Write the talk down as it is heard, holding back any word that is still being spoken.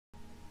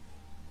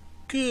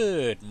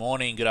Good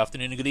morning, good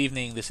afternoon, and good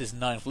evening. This is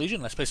Ninth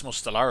Legion. Let's play some more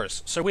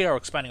Stellaris. So we are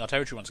expanding our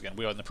territory once again.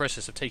 We are in the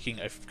process of taking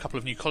a couple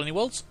of new colony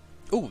worlds.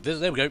 Oh,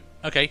 there we go.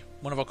 Okay,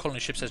 one of our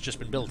colony ships has just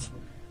been built.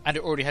 And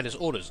it already had its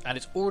orders. And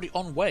it's already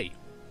on way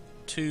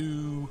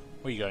to...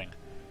 Where are you going?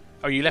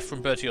 Oh, you left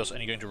from Bertios and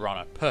you're going to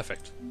Rana.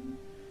 Perfect.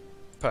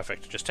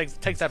 Perfect. Just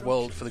take that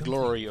world for the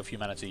glory of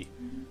humanity.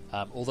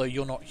 Although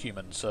you're not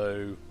human,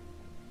 so...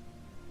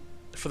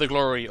 For the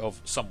glory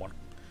of someone.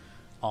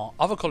 Our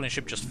other colony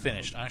ship just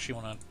finished. I actually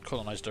want to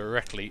colonize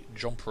directly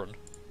Jomprun.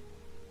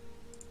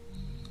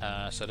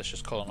 So let's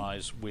just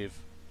colonize with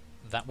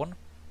that one.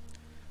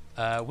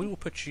 We will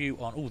put you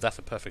on... Oh, that's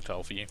a perfect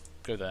tile for you.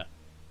 Go there.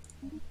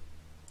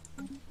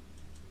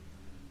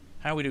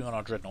 How are we doing on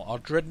our Dreadnought? Our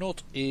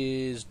Dreadnought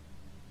is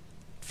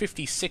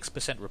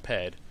 56%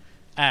 repaired,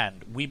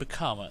 and we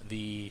become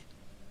the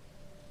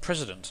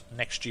president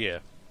next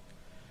year.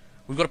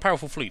 We've got a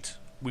powerful fleet.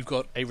 We've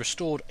got a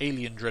restored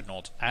alien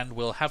Dreadnought, and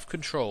we'll have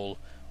control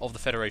of the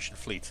Federation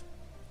fleet.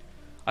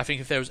 I think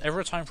if there was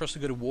ever a time for us to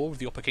go to war with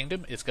the Upper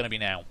Kingdom, it's going to be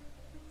now.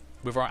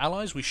 With our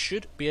allies, we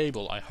should be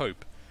able, I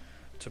hope,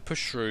 to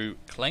push through,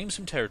 claim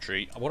some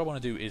territory. What I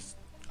want to do is,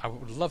 I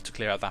would love to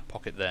clear out that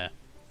pocket there.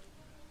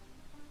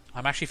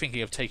 I'm actually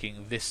thinking of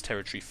taking this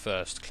territory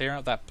first, clear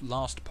out that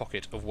last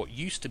pocket of what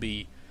used to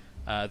be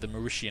the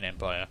Mauritian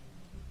Empire,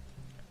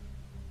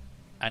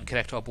 and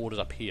connect our borders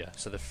up here,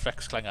 so the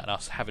Flexklanger and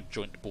us have a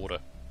joint border.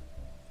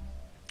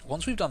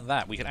 Once we've done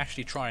that, we can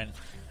actually try and,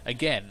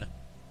 again,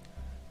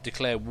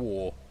 declare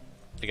war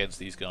against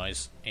these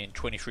guys in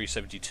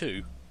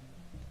 2372.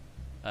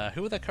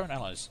 Who are their current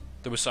allies?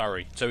 The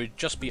Wasari. So it'd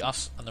just be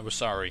us and the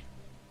Wasari.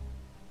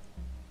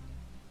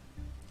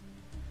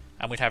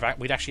 And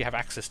we'd actually have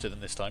access to them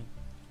this time,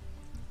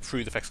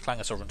 through the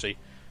Flexklanger sovereignty.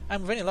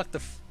 And with any luck, the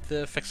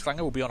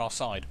Flexklanger will be on our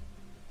side.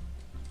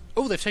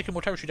 Oh, they've taken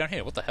more territory down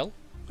here. What the hell?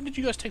 When did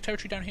you guys take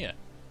territory down here?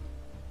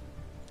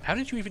 How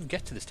did you even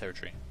get to this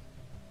territory?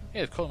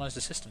 Yeah, they've colonised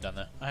the system down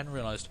there. I hadn't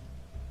realised.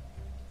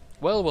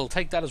 Well, we'll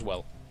take that as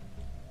well.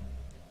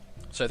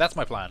 So that's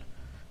my plan.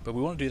 But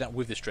we want to do that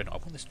with this Dreadnought. I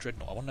want this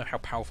Dreadnought. I want to know how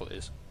powerful it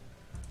is.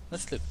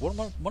 Let's look.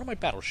 One of my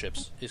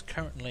battleships is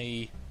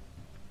currently...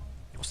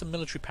 What's the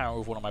military power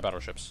of one of my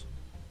battleships?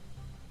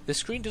 This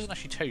screen doesn't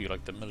actually tell you,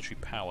 like, the military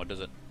power, does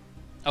it?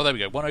 Oh, there we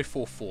go.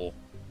 1044.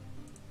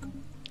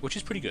 Which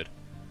is pretty good.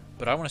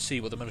 But I want to see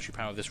what the military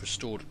power of this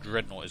restored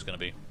Dreadnought is going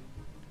to be.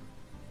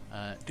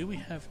 Do we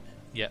have...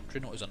 Yeah,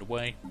 Dreadnought is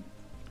underway.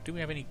 Do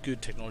we have any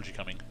good technology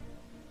coming?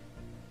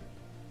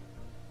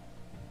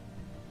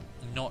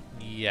 Not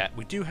yet.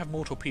 We do have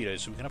more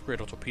torpedoes, so we can upgrade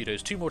our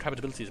torpedoes. 2 more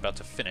habitability is about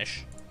to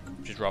finish,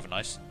 which is rather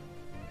nice.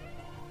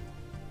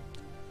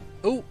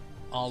 Oh!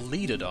 Our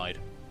leader died.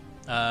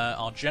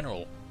 Our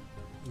general.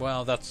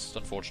 Well, that's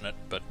unfortunate,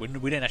 but we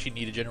don't actually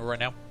need a general right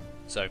now.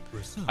 So,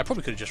 I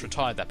probably could have just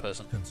retired that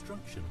person.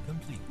 Construction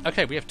complete.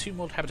 Okay, we have 2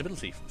 more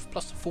habitability,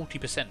 plus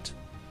 40%.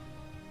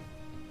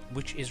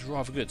 Which is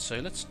rather good. So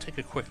let's take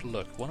a quick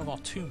look. One of our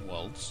tomb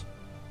worlds.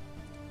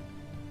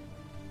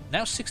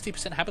 Now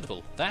 60%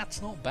 habitable.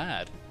 That's not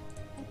bad.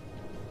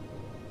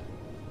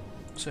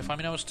 So if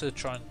I was to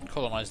try and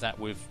colonize that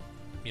with,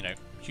 you know,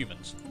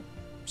 humans.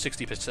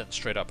 60%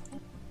 straight up.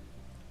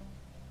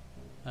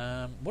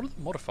 What are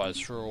the modifiers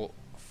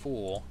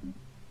for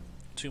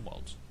tomb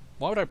worlds?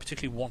 Why would I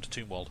particularly want a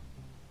tomb world?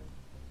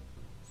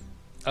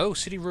 Oh,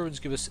 city ruins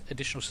give us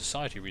additional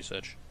society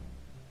research.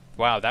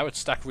 Wow, that would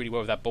stack really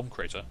well with that bomb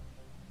crater.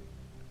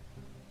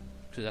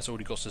 Because that's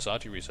already got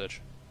society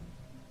research.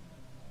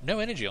 No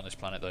energy on this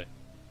planet, though.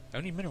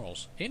 Only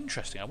minerals.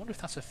 Interesting. I wonder if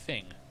that's a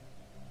thing.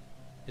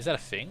 Is that a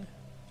thing?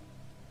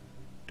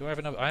 Do I have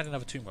another... I had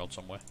another tomb world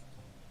somewhere.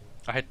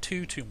 I had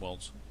 2 tomb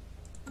worlds.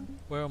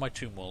 Where are my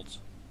tomb worlds?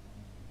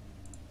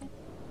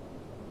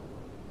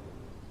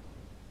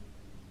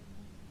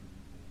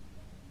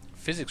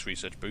 Physics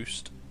research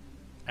boost.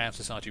 And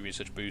society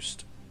research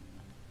boost.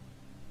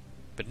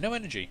 But no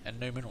energy and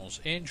no minerals.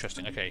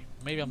 Interesting. Okay,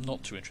 maybe I'm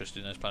not too interested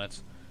in those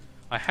planets.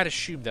 I had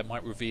assumed that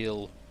might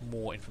reveal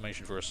more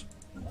information for us.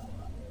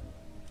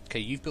 Okay,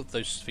 you've built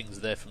those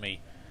things there for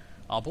me.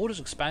 Our border's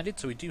expanded,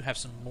 so we do have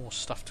some more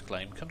stuff to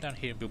claim. Come down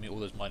here and build me all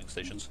those mining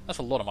stations. That's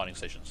a lot of mining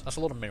stations. That's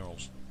a lot of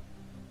minerals.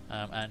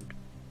 And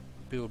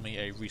build me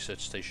a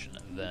research station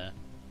there.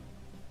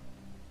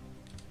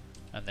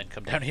 And then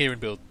come down here and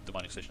build the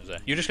mining stations there.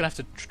 You're just going to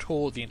have to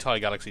tour the entire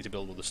galaxy to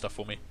build all this stuff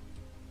for me.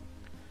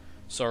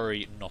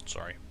 Sorry, not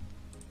sorry.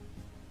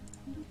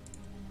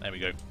 There we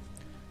go.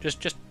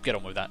 Just get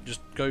on with that.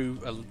 Just go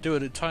do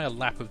an entire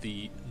lap of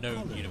the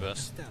known universe.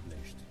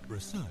 Established.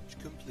 Research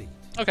complete.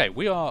 Okay,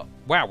 we are...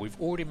 Wow, we've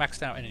already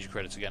maxed out energy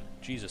credits again.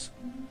 Jesus.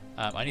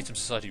 I need some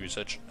society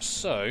research.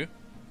 So...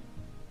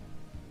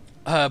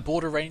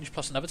 border range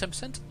plus another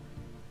 10%?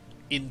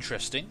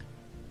 Interesting.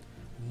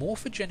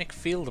 Morphogenic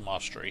field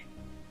mastery.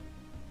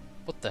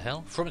 What the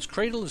hell? From its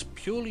cradle as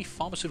purely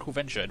pharmaceutical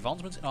venture,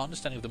 advancements in our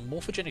understanding of the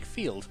morphogenic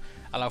field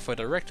allow for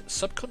direct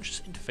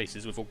subconscious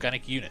interfaces with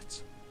organic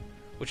units,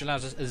 which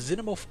allows us a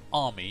xenomorph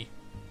army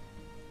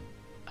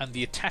and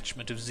the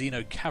attachment of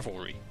xeno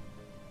cavalry.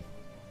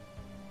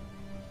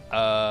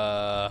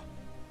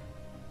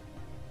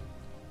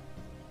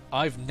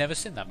 I've never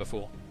seen that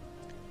before.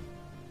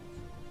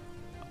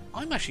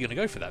 I'm actually going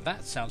to go for that.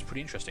 That sounds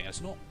pretty interesting.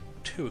 It's not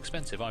too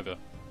expensive either.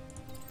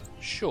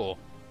 Sure.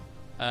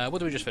 What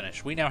did we just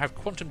finish? We now have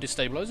quantum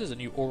destabilizers, a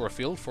new aura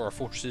field for our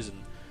fortresses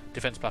and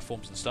defense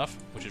platforms and stuff,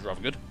 which is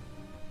rather good.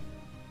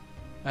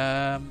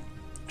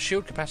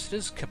 Shield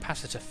capacitors,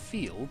 capacitor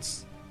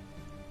fields,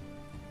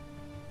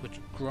 which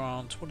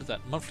grant, what is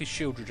that? Monthly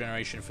shield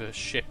regeneration for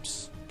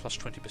ships, plus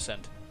 20%.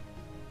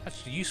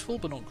 That's useful,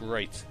 but not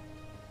great.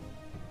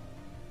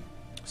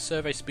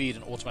 Survey speed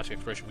and automatic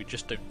exploration, we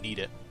just don't need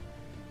it.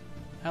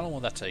 How long will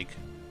that take?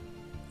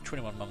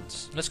 21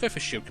 months. Let's go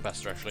for shield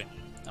capacitor, actually.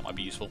 That might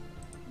be useful.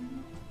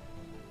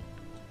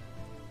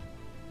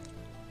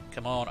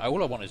 Come on,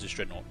 all I want is this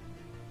dreadnought.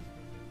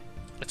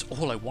 It's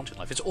all I want in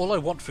life. It's all I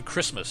want for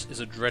Christmas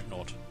is a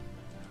dreadnought.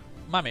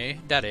 Mummy,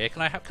 Daddy,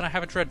 can I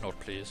have a dreadnought,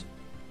 please?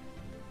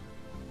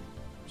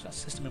 Is that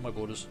system in my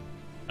borders?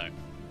 No.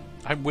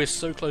 We're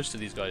so close to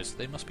these guys.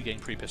 They must be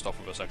getting pretty pissed off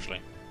with us, actually.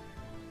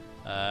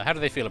 How do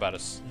they feel about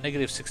us?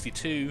 Negative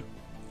 62.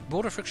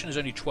 Border friction is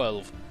only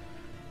 12.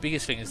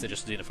 Biggest thing is they're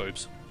just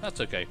xenophobes.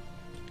 That's okay.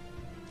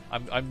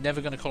 I'm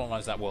never going to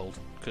colonize that world,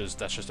 because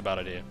that's just a bad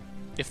idea.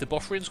 If the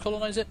Bothrians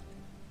colonize it,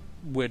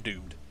 we're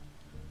doomed.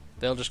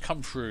 They'll just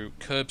come through,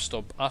 curb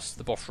stomp us,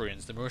 the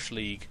Bothrians, the Marush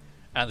League,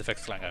 and the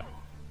Fexclanger.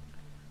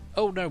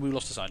 Oh no, we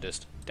lost a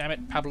scientist. Damn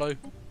it, Pablo.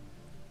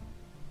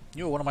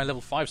 You're one of my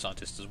level 5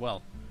 scientists as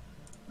well.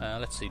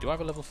 Let's see, do I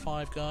have a level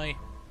 5 guy?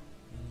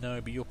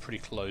 No, but you're pretty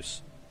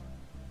close.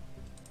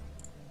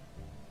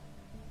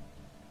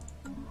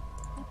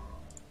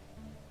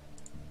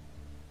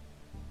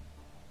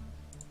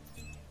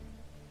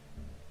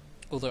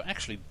 Although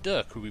actually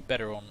Dirk would be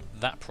better on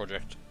that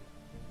project.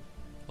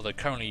 Although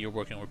currently you're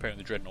working on repairing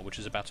the Dreadnought, which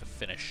is about to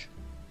finish.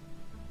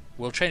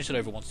 We'll change it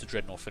over once the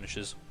Dreadnought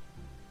finishes.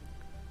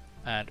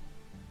 And...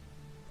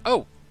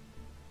 Oh!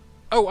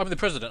 Oh, I'm the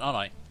President, aren't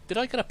I? Did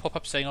I get a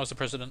pop-up saying I was the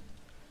President?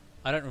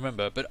 I don't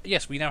remember, but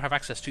yes, we now have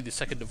access to the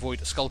second Void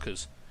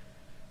Skulkers.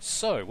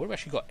 So, what have we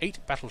actually got? 8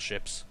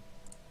 battleships.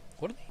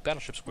 What are the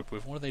battleships equipped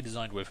with? What are they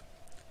designed with?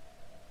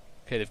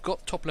 Okay, they've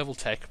got top-level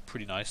tech,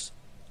 pretty nice.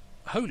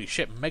 Holy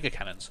shit, mega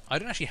cannons. I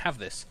don't actually have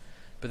this,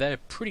 but they're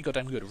pretty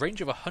goddamn good.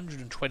 Range of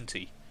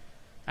 120.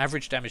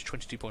 Average damage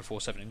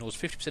 22.47. Ignores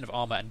 50% of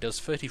armor and does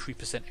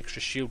 33%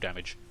 extra shield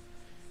damage.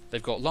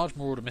 They've got large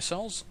Marauder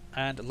missiles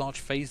and large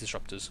phase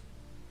disruptors.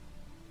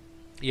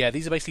 Yeah,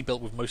 these are basically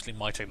built with mostly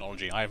my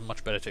technology. I have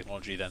much better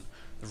technology than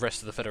the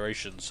rest of the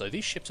Federation, so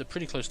these ships are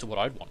pretty close to what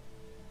I'd want.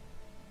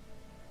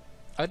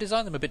 I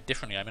designed them a bit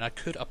differently. I mean, I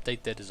could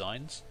update their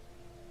designs,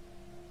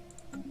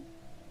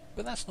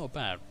 but that's not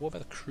bad. What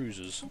about the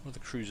cruisers? What are the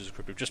cruisers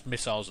equipped with? Just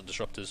missiles and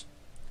disruptors.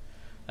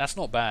 That's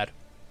not bad.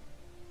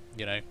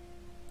 You know.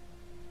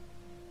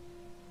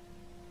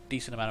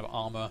 Decent amount of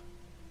armor.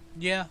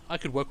 Yeah, I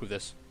could work with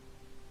this.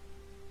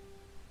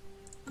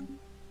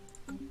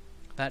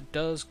 That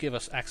does give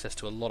us access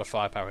to a lot of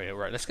firepower here.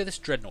 Right, let's get this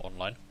Dreadnought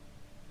online.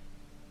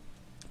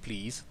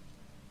 Please.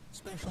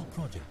 Special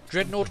project.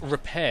 Dreadnought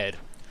repaired.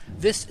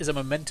 This is a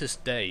momentous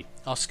day.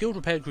 Our skilled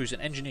repair crews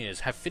and engineers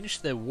have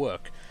finished their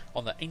work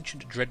on the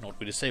ancient Dreadnought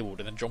we disabled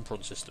in the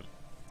Jompron system.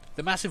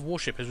 The massive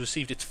warship has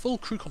received its full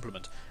crew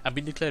complement and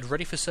been declared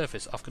ready for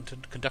service after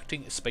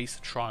conducting space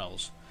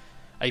trials.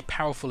 A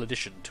powerful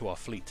addition to our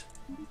fleet.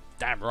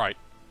 Damn right.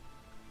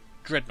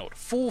 Dreadnought.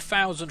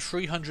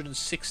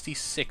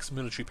 4,366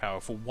 military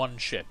power for one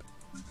ship.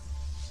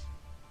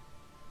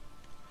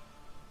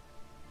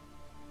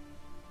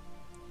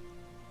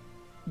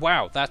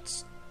 Wow,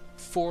 that's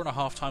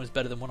 4.5 times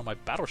better than one of my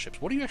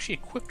battleships. What are you actually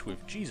equipped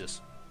with?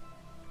 Jesus.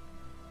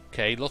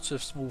 Okay, lots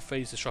of small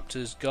phase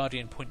disruptors,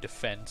 Guardian point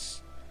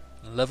defense,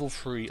 level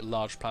 3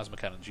 large plasma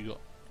cannons. You got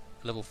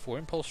level 4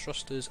 impulse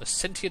thrusters, a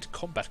sentient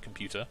combat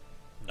computer.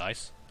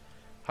 Nice.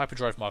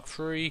 Hyperdrive Mark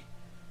III,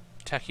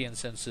 tachyon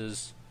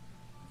sensors.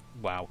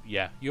 Wow,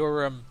 yeah,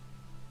 you're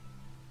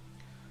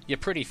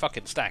pretty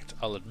fucking stacked,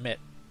 I'll admit.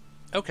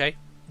 Okay,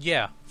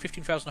 yeah,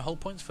 15,000 hull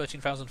points,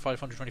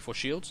 13,524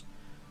 shields.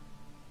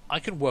 I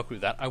can work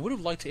with that. I would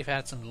have liked it if it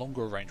had some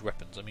longer range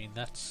weapons. I mean,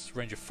 that's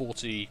range of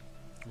 40,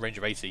 range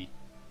of 80.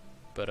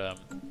 But,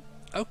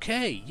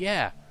 okay,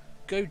 yeah.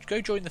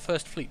 Go join the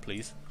first fleet,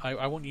 please.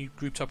 I want you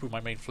grouped up with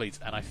my main fleet,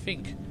 and I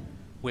think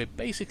we're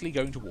basically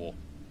going to war.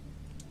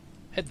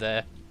 Head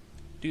there,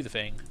 do the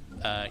thing.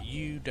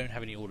 You don't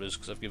have any orders,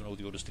 because I've given all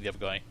the orders to the other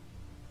guy.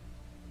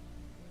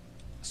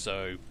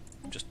 So,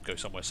 just go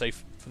somewhere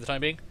safe for the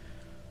time being.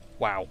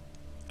 Wow.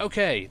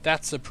 Okay,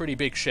 that's a pretty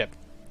big ship.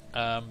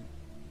 And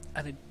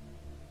it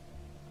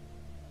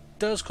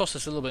does cost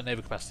us a little bit of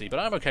naval capacity, but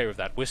I'm okay with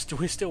that. We're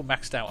still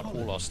maxed out on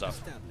all our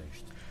stuff.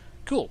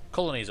 Cool.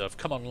 Colonies have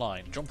come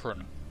online. Jump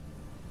run.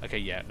 Okay,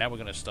 yeah, now we're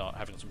going to start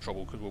having some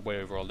trouble because we're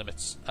way over our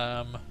limits.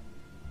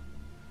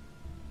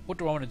 What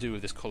do I want to do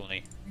with this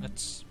colony?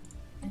 Let's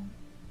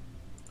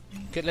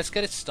get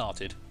it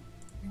started.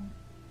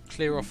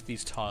 Clear off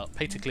these tiles.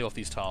 Pay to clear off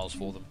these tiles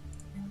for them,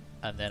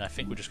 and then I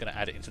think we're just going to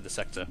add it into the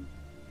sector.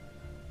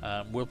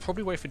 We'll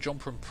probably wait for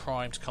Jumper and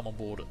Prime to come on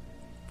board,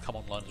 come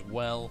online as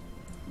well,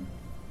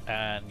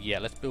 And yeah,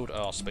 let's build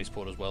our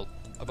spaceport as well,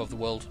 above the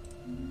world.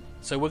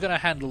 So we're going to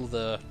handle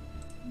the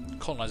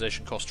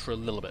colonization cost for a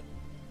little bit,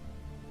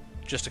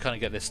 just to kind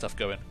of get this stuff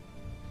going.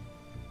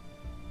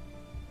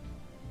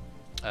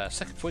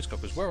 Second voice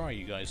cockers, where are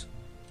you guys?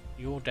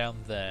 You're down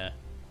there.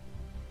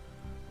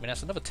 I mean,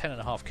 that's another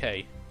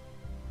 10.5k.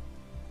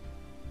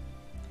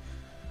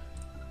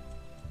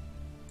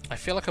 I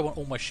feel like I want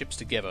all my ships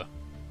together,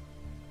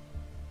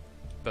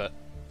 but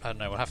I don't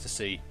know, we'll have to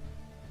see.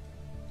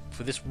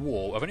 For this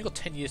war, I've only got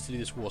 10 years to do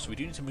this war, so we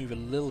do need to move a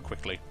little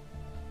quickly.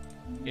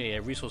 Yeah,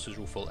 resources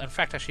are all full. In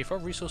fact, actually, if our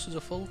resources are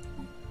full,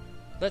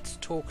 let's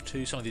talk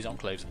to some of these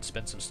enclaves and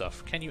spend some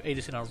stuff. Can you aid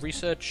us in our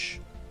research?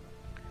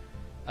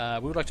 We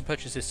would like to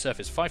purchase this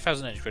surface.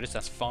 5,000 energy credits,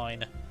 that's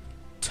fine.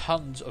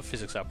 Tons of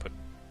physics output.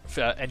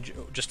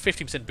 Just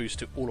 15% boost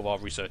to all of our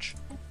research.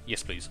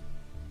 Yes, please.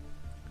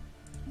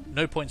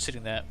 No point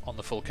sitting there on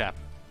the full cap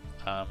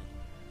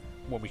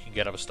when we can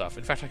get other stuff.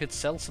 In fact, I could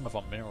sell some of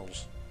our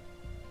minerals.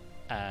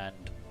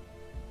 And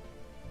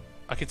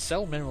I could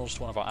sell minerals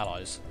to one of our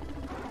allies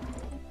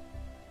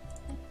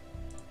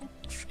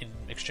in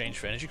exchange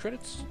for energy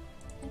credits.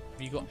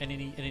 Have you got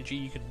any energy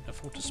you can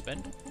afford to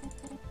spend?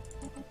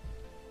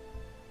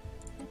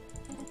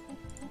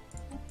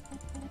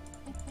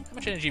 How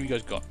much energy have you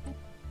guys got?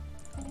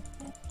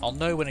 I'll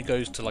know when it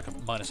goes to like a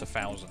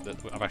 -1,000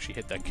 that I've actually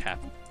hit their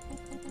cap.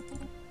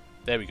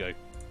 There we go. I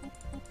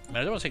mean,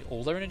 I don't want to take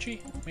all their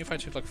energy. I mean, if I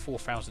took like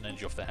 4,000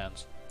 energy off their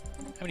hands.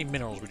 How many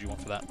minerals would you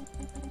want for that?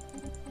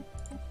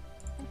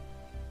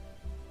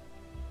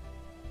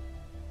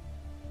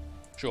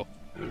 Sure.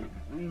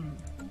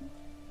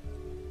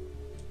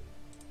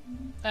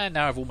 And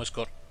now I've almost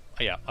got...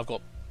 Oh yeah, I've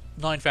got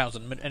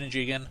 9,000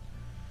 energy again.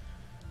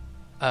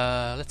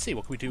 Let's see,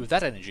 what can we do with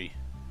that energy?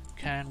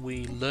 Can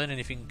we learn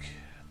anything?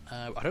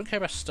 I don't care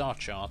about star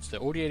charts,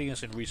 they're already aiding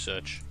us in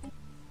research.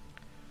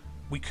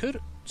 We could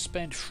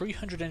spend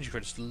 300 energy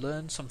credits to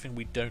learn something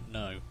we don't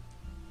know.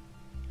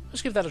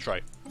 Let's give that a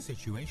try.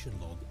 Situation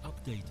log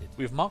updated.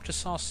 We've marked a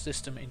SAR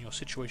system in your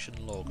situation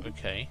log,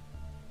 okay.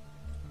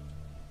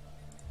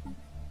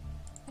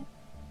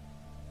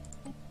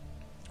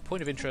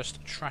 Point of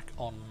interest, track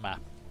on map.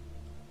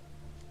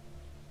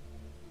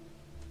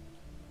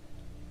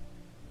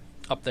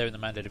 Up there in the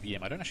Mandate of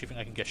Yim. I don't actually think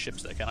I can get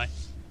ships there, can I?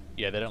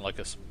 Yeah, they don't like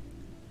us.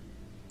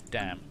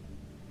 Damn.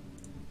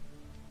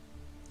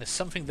 There's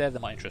something there that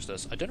might interest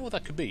us. I don't know what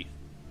that could be.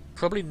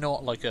 Probably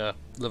not like a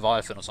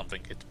Leviathan or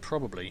something. It's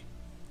probably...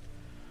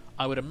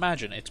 I would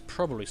imagine it's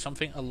probably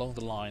something along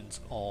the lines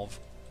of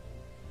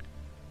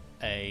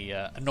a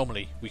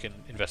anomaly we can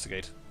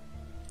investigate.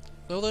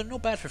 Though they're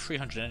not bad for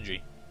 300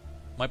 energy.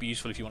 Might be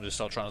useful if you wanted to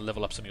start trying to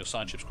level up some of your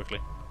science ships quickly.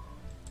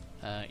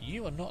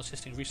 You are not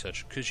assisting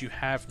research because you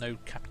have no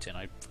captain.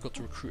 I forgot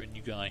to recruit a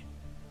new guy.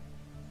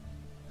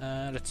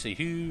 Let's see,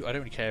 who... I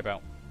don't really care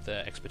about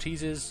their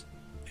expertises.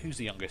 Who's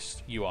the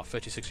youngest? You are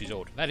 36 years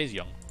old. That is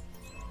young.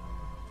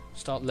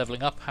 Start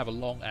leveling up. Have a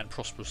long and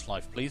prosperous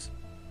life, please.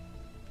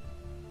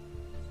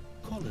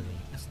 Colony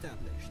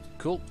established.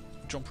 Cool.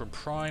 Jumper and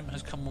Prime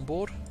has come on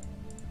board.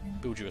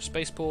 Build you a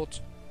spaceport.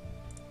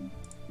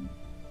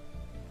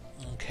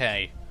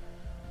 Okay.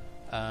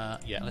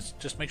 Yeah, let's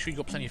just make sure you've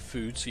got plenty of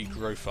food so you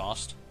grow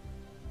fast.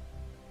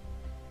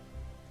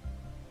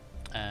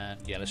 And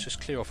yeah, let's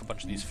just clear off a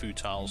bunch of these food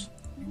tiles.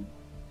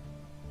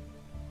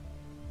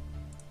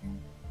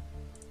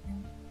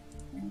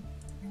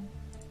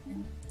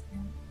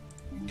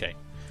 Okay.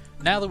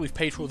 Now that we've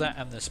paid for all that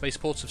and the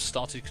spaceports have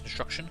started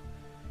construction,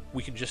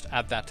 we can just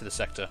add that to the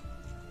sector.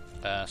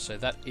 So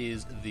that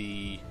is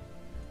the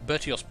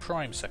Bertios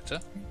Prime sector.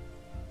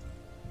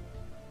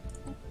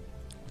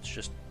 Let's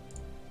just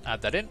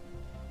add that in.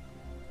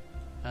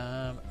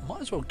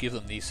 Might as well give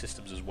them these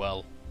systems as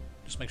well.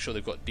 Just make sure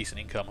they've got decent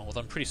income,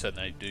 although I'm pretty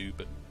certain they do,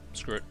 but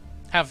screw it.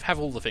 Have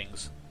all the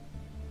things.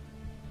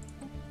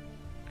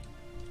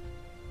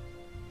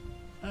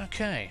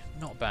 Okay,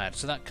 not bad.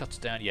 So that cuts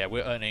down. Yeah,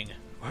 we're earning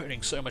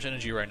so much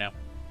energy right now,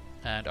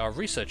 and our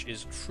research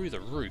is through the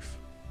roof.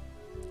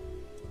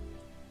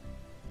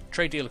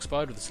 Trade deal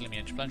expired with the Selimian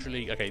Interplanetary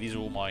League. Okay, these are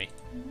all my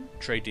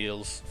trade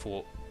deals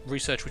for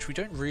research, which we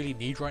don't really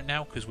need right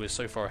now because we're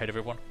so far ahead of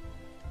everyone.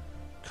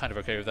 Kind of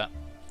okay with that.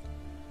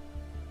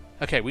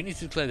 Okay, we need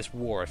to declare this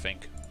war, I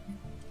think.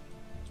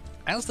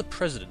 As the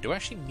president, do I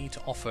actually need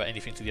to offer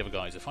anything to the other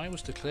guys? If I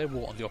was to declare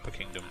war on the Upper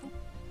Kingdom,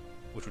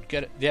 which would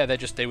get it... Yeah,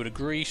 they would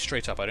agree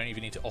straight up. I don't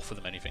even need to offer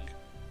them anything.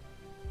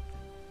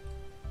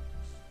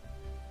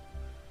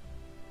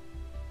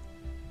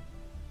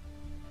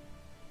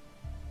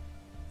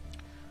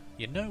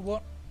 You know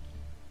what?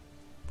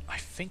 I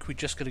think we're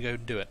just going to go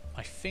and do it.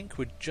 I think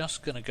we're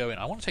just going to go in.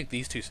 I want to take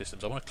these two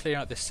systems. I want to clear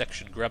out this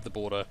section, grab the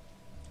border.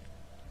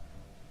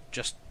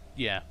 Just,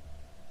 yeah.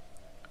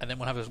 And then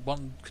we'll have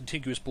one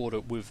contiguous border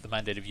with the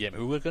Mandate of Yem,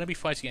 who we're going to be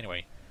fighting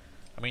anyway.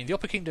 I mean, the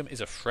Upper Kingdom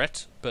is a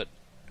threat, but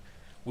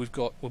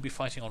we'll be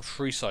fighting on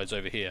 3 sides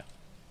over here.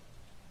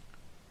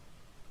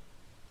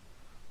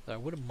 So I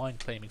wouldn't mind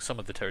claiming some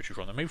of the territory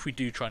from them. Maybe if we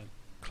do try and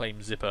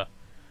claim Zipper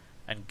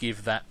and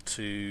give that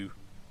to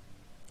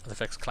the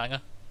Vex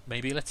Clanger,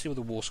 Maybe. Let's see what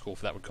the war score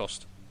for that would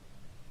cost.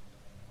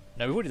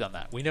 No, we've already done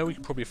that. We know we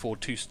can probably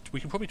afford to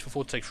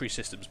take 3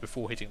 systems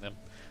before hitting them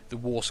the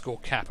war score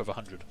cap of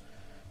 100.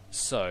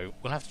 So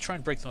we'll have to try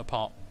and break them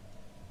apart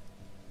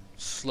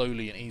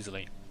slowly and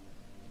easily.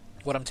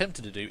 What I'm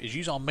tempted to do is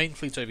use our main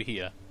fleet over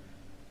here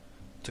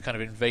to kind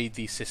of invade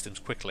these systems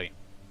quickly,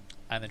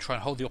 and then try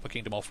and hold the Upper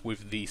Kingdom off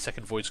with the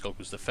second Void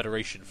Skulkers, the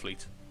Federation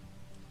fleet.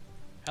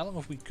 How long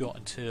have we got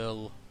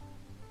until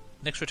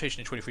next rotation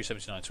in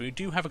 2379? So we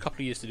do have a couple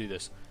of years to do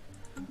this.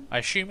 I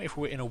assume if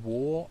we're in a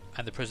war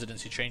and the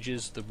presidency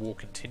changes, the war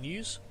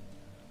continues.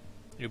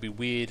 It would be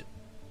weird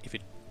if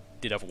it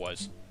did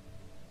otherwise.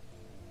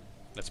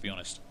 Let's be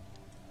honest.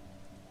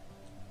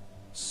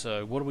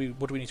 So what do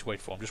we need to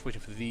wait for? I'm just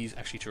waiting for these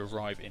actually to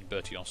arrive in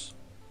Bertios.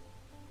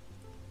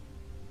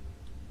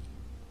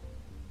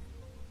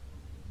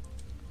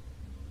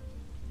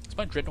 Is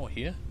my Dreadnought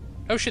here?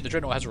 Oh shit, the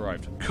Dreadnought has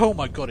arrived. Oh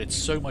my god, it's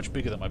so much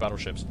bigger than my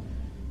battleships.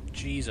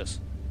 Jesus.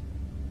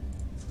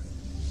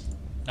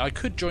 Now I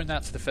could join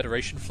that to the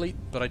Federation fleet,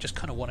 but I just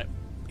kind of want it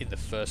in the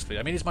first fleet.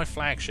 I mean, it's my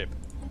flagship.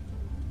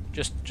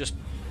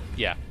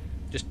 Yeah.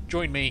 Just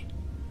join me.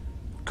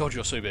 God,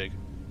 you're so big.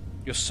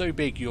 You're so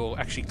big you're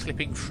actually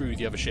clipping through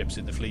the other ships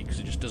in the fleet because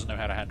it just doesn't know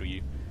how to handle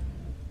you.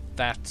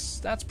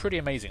 That's pretty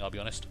amazing, I'll be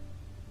honest.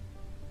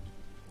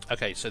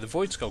 Okay, so the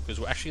Void Skulkers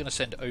we're actually going to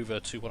send over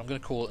to what I'm going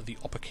to call the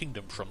Upper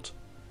Kingdom front.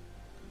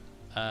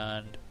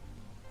 And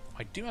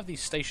I do have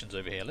these stations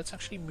over here. Let's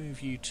actually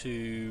move you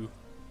to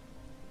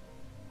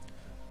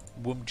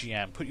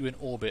Wumjiam, put you in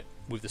orbit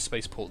with the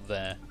spaceport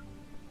there.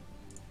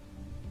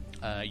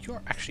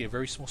 You're actually a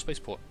very small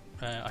spaceport.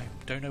 I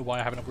don't know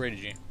why I haven't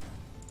upgraded you.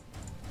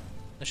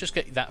 Let's just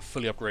get that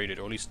fully upgraded,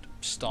 or at least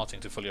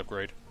starting to fully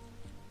upgrade.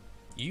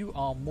 You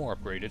are more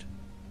upgraded.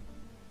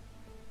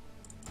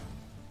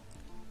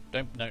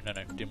 No,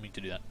 didn't mean to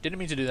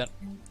do that.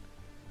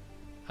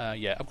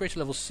 Yeah, upgrade to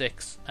level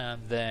 6,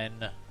 and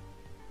then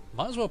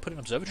might as well put an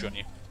observatory on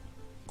you,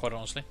 quite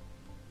honestly.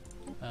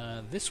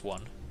 This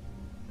one,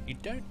 you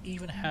don't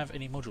even have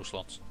any module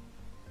slots.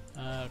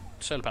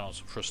 Solar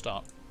panels, for a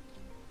start.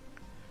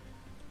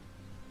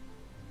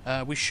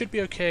 We should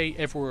be okay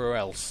everywhere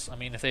else. I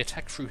mean, if they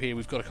attack through here,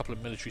 we've got a couple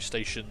of military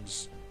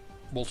stations.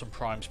 Walton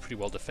Prime's pretty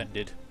well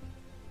defended.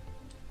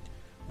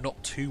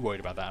 Not too worried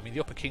about that. I mean, the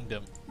Upper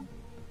Kingdom,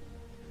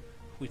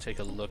 if we take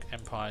a look,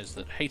 empires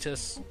that hate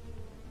us.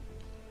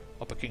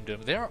 Upper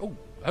Kingdom, they are...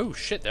 Oh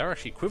shit, they're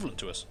actually equivalent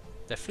to us.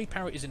 Their fleet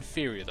power is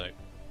inferior, though.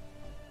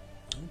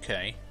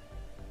 Okay.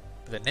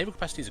 But their naval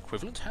capacity is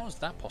equivalent? How is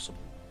that possible?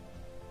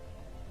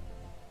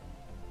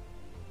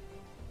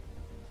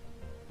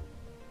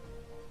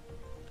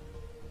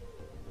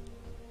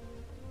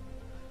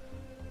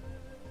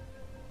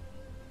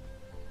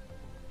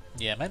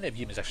 Yeah, Man of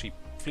Yim is actually...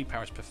 fleet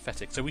power is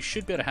pathetic, so we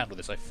should be able to handle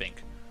this, I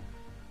think.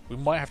 We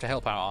might have to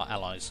help out our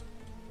allies.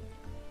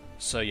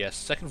 So yes,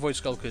 second Void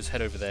Skulkers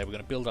head over there. We're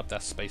going to build up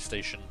that space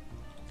station.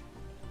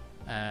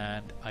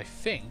 And I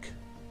think...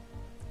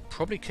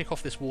 probably kick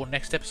off this war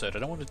next episode. I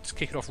don't want to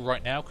kick it off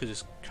right now because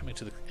it's coming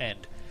to the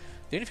end.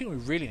 The only thing we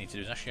really need to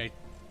do is actually...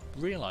 I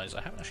realise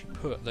I haven't actually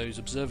put those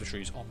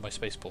observatories on my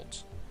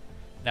spaceports.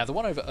 Now, the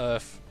one over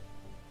Earth...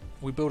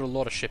 we build a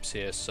lot of ships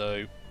here,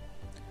 so...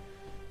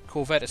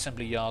 Corvette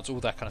assembly yards,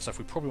 all that kind of stuff,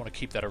 we probably want to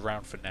keep that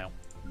around for now.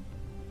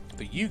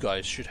 But you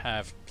guys should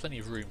have plenty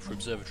of room for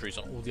observatories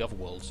on all the other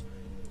worlds,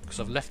 because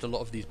I've left a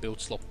lot of these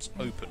build slots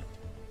open.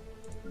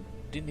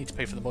 Didn't need to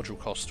pay for the module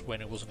cost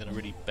when it wasn't going to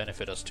really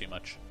benefit us too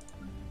much,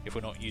 if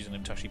we're not using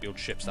them to actually build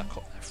ships that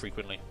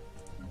frequently.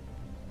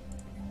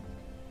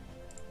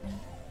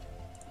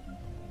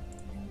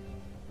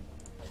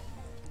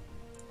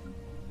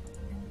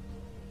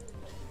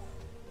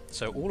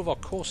 So all of our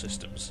core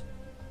systems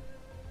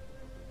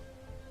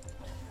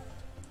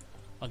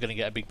I'm going to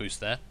get a big boost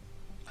there.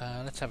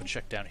 Let's have a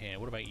check down here.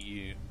 What about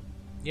you?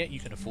 Yeah,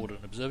 you can afford an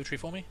observatory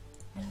for me.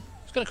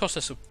 It's going to cost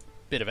us a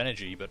bit of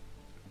energy, but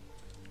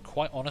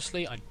quite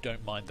honestly, I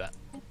don't mind that.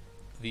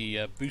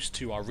 The boost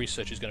to our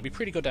research is going to be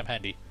pretty goddamn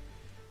handy.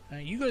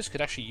 You guys could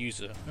actually use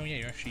a... oh yeah,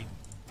 you're actually...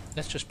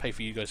 let's just pay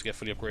for you guys to get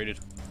fully upgraded.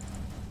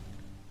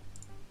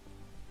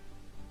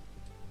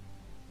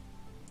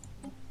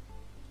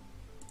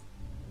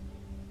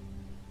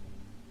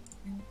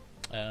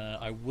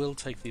 I will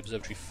take the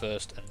observatory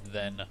first and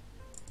then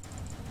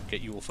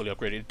get you all fully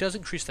upgraded. It does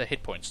increase their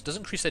hit points. It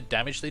doesn't increase their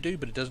damage they do,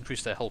 but it does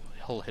increase their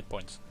whole hit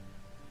points,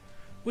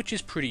 which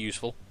is pretty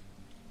useful.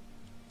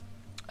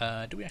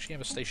 Do we actually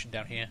have a station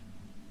down here?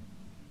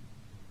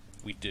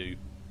 We do.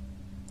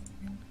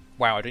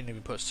 Wow, I didn't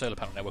even put a solar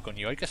panel network on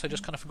you. I guess I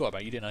just kind of forgot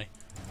about you, didn't I?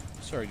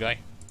 Sorry, guy.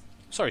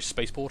 Sorry,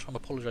 Spaceport. I'm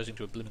apologising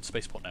to a blimmin'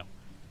 Spaceport now.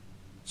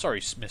 Sorry,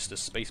 Mr.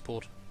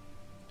 Spaceport.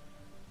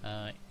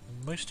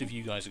 Most of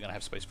you guys are going to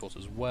have spaceports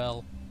as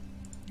well.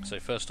 So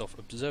first off,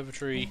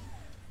 observatory,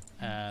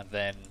 and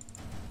then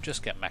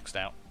just get maxed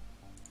out.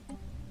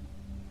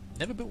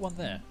 Never built one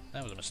there.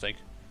 That was a mistake.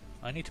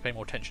 I need to pay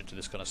more attention to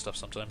this kind of stuff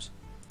sometimes.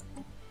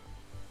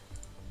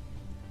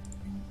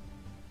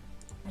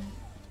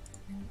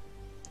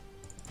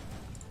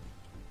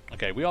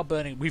 Okay, we are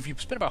burning... We've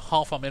spent about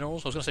half our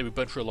minerals. I was going to say we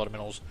burned through a lot of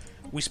minerals.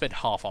 We spent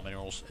half our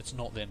minerals. It's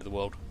not the end of the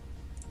world.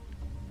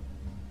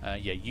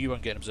 Yeah, you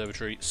won't get an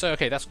observatory. So,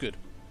 okay, that's good.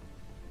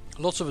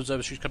 Lots of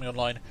observatories coming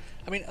online.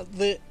 I mean,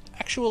 the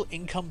actual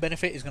income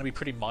benefit is going to be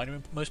pretty minor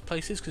in most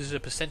places because it's a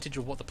percentage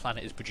of what the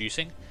planet is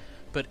producing.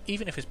 But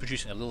even if it's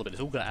producing a little bit,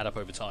 it's all going to add up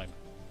over time.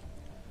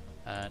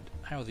 And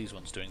how are these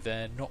ones doing?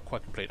 They're not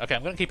quite complete. Okay,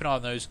 I'm going to keep an eye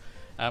on those.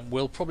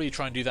 We'll probably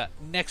try and do that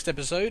next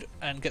episode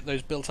and get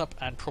those built up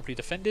and properly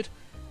defended.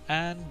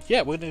 And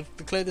yeah, we're going to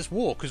declare this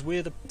war because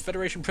we're the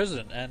Federation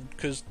President and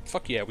because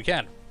fuck yeah, we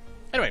can.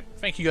 Anyway,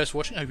 thank you guys for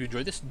watching. I hope you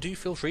enjoyed this. Do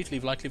feel free to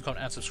leave a like, leave a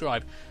comment and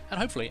subscribe. And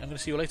hopefully I'm going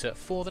to see you later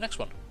for the next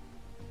one.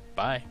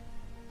 Bye.